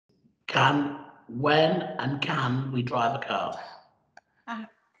when and can we drive a car? Ah.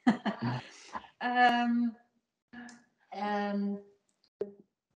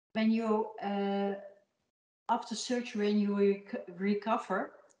 When you after surgery and you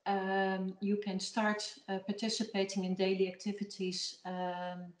recover, you can start participating in daily activities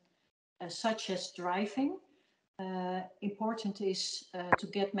such as driving. Important is to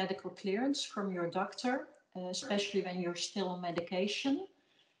get medical clearance from your doctor, especially when you're still on medication.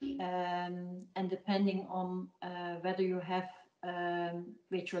 And depending on whether you have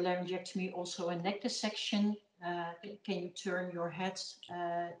with your laryngectomy also a neck dissection, can you turn your head?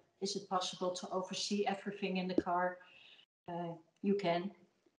 Is it possible to oversee everything in the car? You can,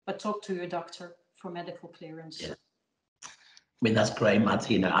 but talk to your doctor for medical clearance. Yeah. I mean, that's great,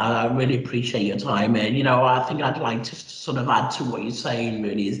 Martina. I really appreciate your time. And, you know, I think I'd like to sort of add to what you're saying,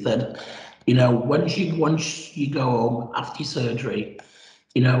 really, is that, you know, once you go home after your surgery,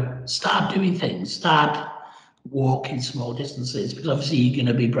 you know, start doing things, start walking small distances, because obviously you're going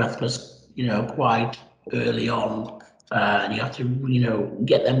to be breathless, you know, quite early on. And you have to, you know,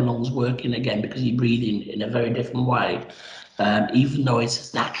 get them lungs working again because you're breathing in a very different way. Even though it's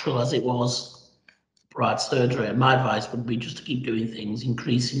as natural as it was prior to surgery. And my advice would be just to keep doing things,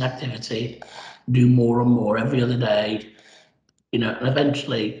 increasing activity, do more and more every other day, you know, and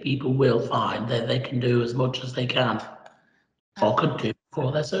eventually people will find that they can do as much as they can or could do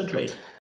before their surgery.